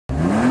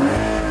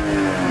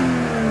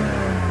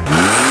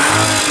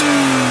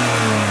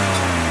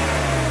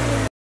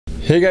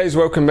Hey guys,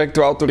 welcome back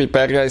to Auto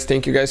Repair guys.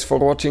 Thank you guys for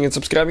watching and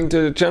subscribing to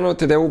the channel.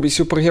 Today will be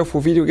super helpful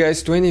video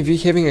guys to any of you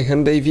having a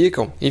Hyundai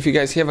vehicle. If you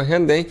guys have a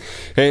Hyundai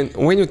and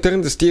when you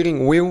turn the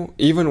steering wheel,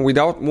 even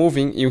without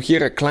moving, you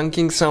hear a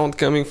clunking sound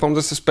coming from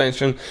the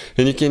suspension,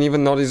 and you can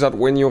even notice that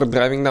when you're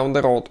driving down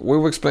the road. We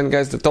will explain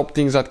guys the top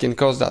things that can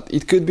cause that.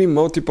 It could be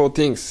multiple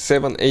things,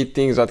 7, 8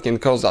 things that can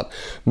cause that,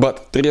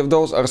 but 3 of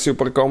those are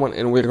super common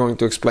and we're going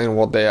to explain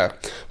what they are.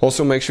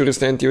 Also make sure to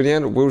stay until the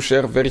end. We'll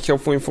share very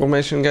helpful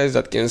information guys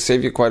that can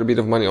save you quite a bit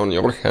of money on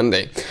your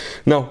Hyundai.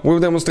 Now we'll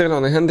demonstrate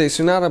on a Hyundai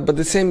Sonata, but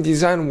the same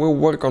design will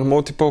work on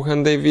multiple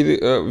Hyundai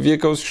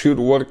vehicles, should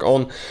work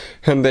on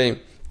Hyundai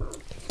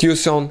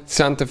Tucson,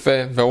 Santa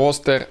Fe,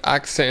 Veloster,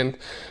 Accent,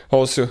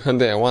 also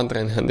Hyundai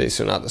Elantra and Hyundai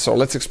Sonata. So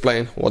let's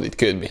explain what it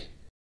could be.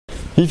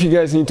 If you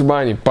guys need to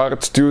buy any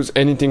parts, tools,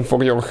 anything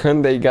for your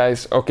Hyundai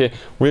guys, okay,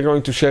 we're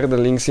going to share the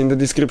links in the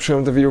description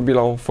of the video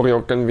below for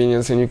your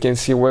convenience, and you can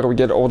see where we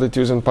get all the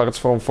tools and parts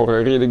from for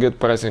a really good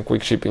price and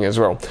quick shipping as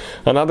well.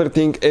 Another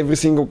thing, every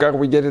single car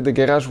we get at the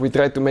garage, we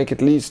try to make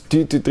at least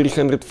 200 to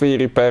 300 free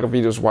repair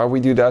videos. Why we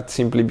do that?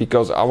 Simply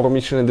because our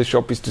mission at the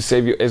shop is to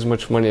save you as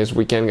much money as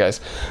we can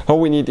guys.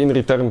 All we need in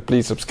return,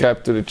 please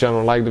subscribe to the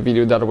channel, like the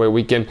video, that way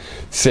we can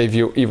save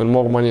you even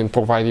more money and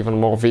provide even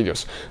more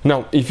videos.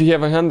 Now, if you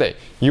have a Hyundai,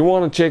 you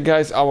want to check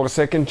guys our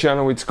second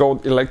channel. It's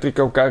called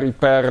Electrical Car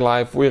Repair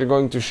Live. We're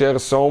going to share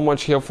so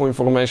much helpful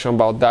information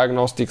about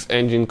diagnostics,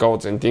 engine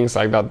codes and things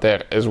like that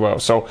there as well,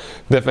 so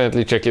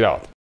definitely check it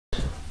out.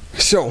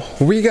 So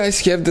we guys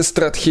have the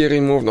strut here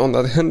removed on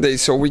that Hyundai,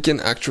 so we can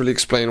actually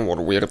explain what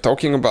we're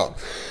talking about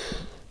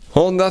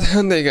on that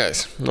Hyundai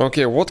guys.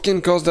 Okay, what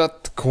can cause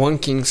that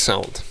clunking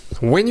sound?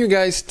 When you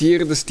guys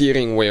steer the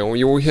steering wheel,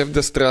 you will have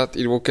the strut,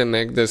 it will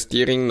connect the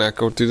steering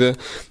knuckle to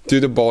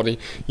the body.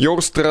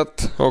 Your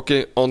strut,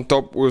 okay, on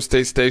top will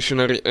stay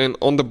stationary, and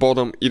on the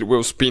bottom it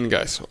will spin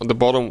guys. On the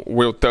bottom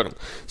will turn.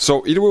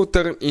 So it will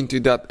turn into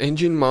that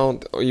engine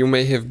mount. You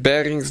may have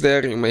bearings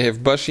there, you may have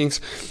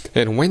bushings,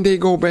 and when they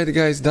go bad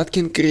guys, that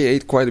can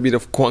create quite a bit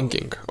of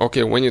clunking,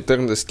 okay, when you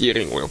turn the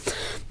steering wheel.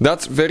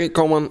 That's very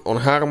common on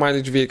higher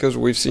mileage vehicles.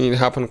 We've seen it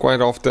happen quite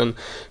often,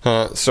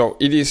 so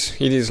it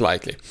is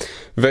likely.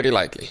 Very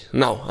likely.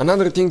 Now,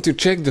 another thing to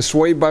check, the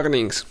sway bar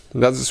links.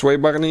 That's the sway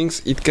bar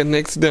links. It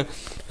connects the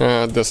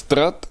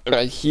strut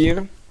right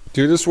here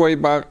to the sway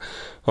bar.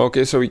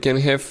 Okay, so we can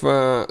have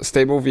a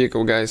stable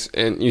vehicle guys,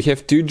 and you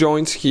have 2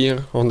 joints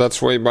here on that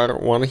sway bar,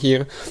 one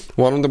here,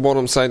 one on the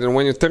bottom side, and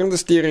when you turn the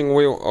steering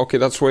wheel, okay,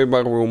 that sway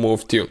bar will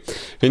move too.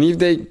 And if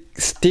they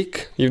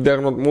stick, if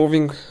they're not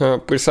moving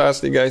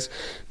precisely guys,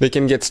 they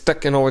can get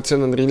stuck and all of a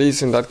sudden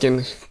release, and that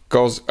can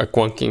cause a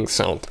clunking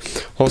sound.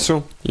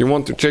 Also, you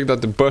want to check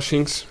that the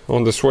bushings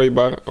on the sway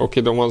bar,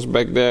 okay, the ones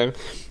back there,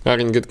 are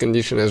in good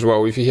condition as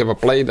well. If you have a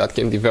plate, that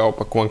can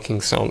develop a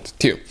clunking sound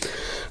too.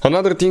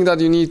 Another thing that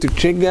you need to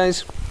check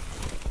guys,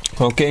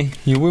 okay,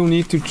 you will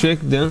need to check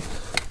the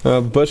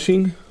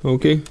bushing,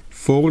 okay,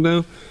 for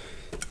the,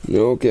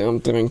 okay,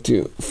 I'm trying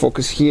to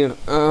focus here,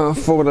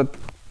 for the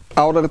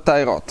outer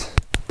tie rod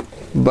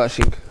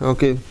bushing,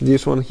 okay,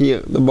 this one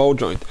here, the ball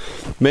joint.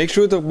 Make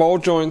sure the ball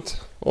joint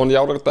on the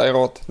outer tie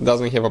rod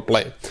doesn't have a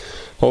play.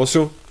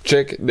 Also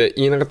check the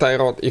inner tie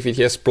rod if it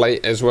has play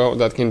as well,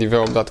 that can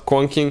develop that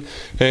clunking.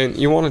 And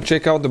you want to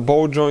check out the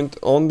ball joint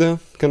on the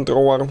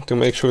control arm to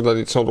make sure that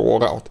it's not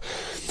wore out.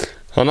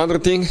 Another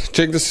thing,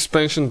 check the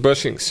suspension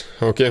bushings,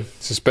 okay,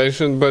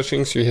 suspension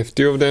bushings, you have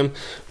 2 of them,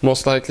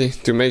 most likely,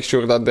 to make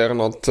sure that they're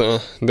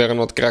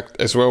not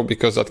cracked as well,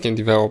 because that can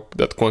develop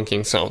that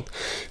clunking sound.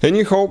 And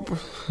you hope,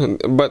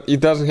 but it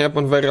doesn't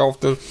happen very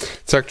often,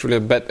 it's actually a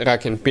bad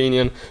rack and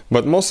pinion,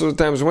 but most of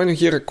the times when you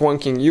hear a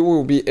clunking, you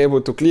will be able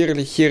to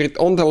clearly hear it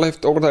on the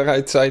left or the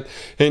right side,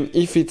 and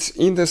if it's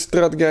in the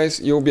strut guys,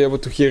 you'll be able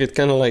to hear it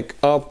kind of like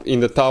up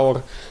in the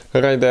tower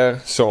right there.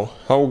 So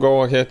I'll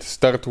go ahead,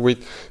 start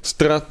with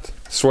strut,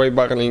 sway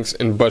bar links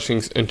and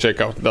bushings, and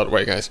check out that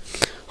way guys.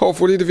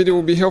 Hopefully the video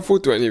will be helpful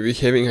to any of you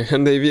having a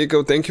Hyundai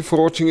vehicle. Thank you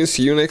for watching and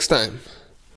see you next time.